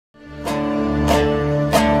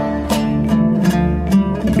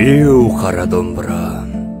Беу қара домбырам,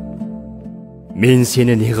 мен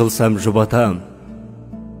сені не қылсам жұбатам.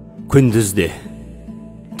 Күндізде,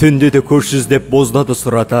 түнде де көш іздеп боздады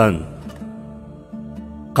сұратан.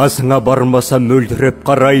 Қасыңа бармасам мөлдіреп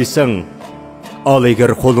қарайсың, ал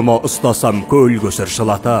егер қолыма ұстасам көл көсір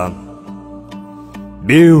жылатам.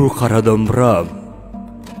 Беу қара домбырам,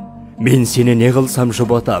 мен сені не қылсам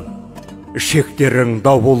жұбатам. Шектерің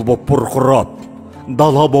дауыл боп бұрқырап,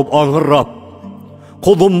 дала боп аңырап,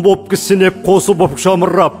 құлым боп кісінеп қосы боп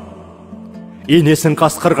жамырап. Енесін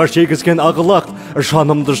қасқырға жегізген ағылақ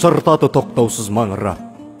жанымды жыртады тоқтаусыз маңырап.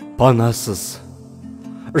 Панасыз,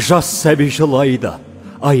 жас сәби жылайды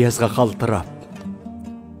аязға қалтырап.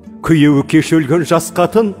 Күйеуі кеш өлген жас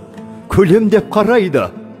қатын көлемдеп қарайды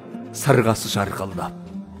сырғасы жарқылдап.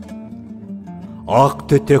 Ақ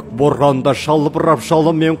түтек боранда шалбырап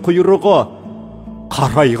шалымен құйрығы,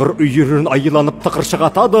 қарайғыр үйірін айланып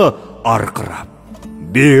тықыршығатады арқырап.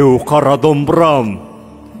 Беу қара домбырам,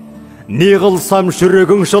 не қылсам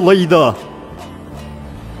жүрегің жылайды,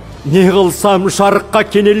 не қылсам жарыққа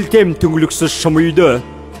кенелтем түңліксіз шымүйды.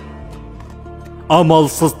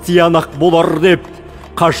 Амалсыз тиянақ болар деп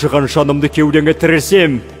қашыған жанымды кеудеңе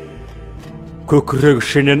тіресем, көкірек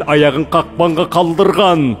ішінен аяғын қақпанға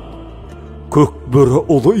қалдырған көк бөрі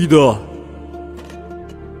ұлыйды.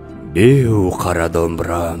 Беу қара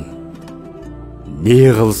домбырам,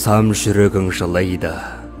 не қылсам жүрегің жылайды,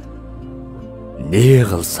 не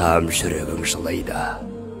қылсам жүрегің жылайды.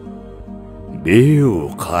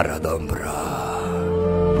 Беу қара домбырам.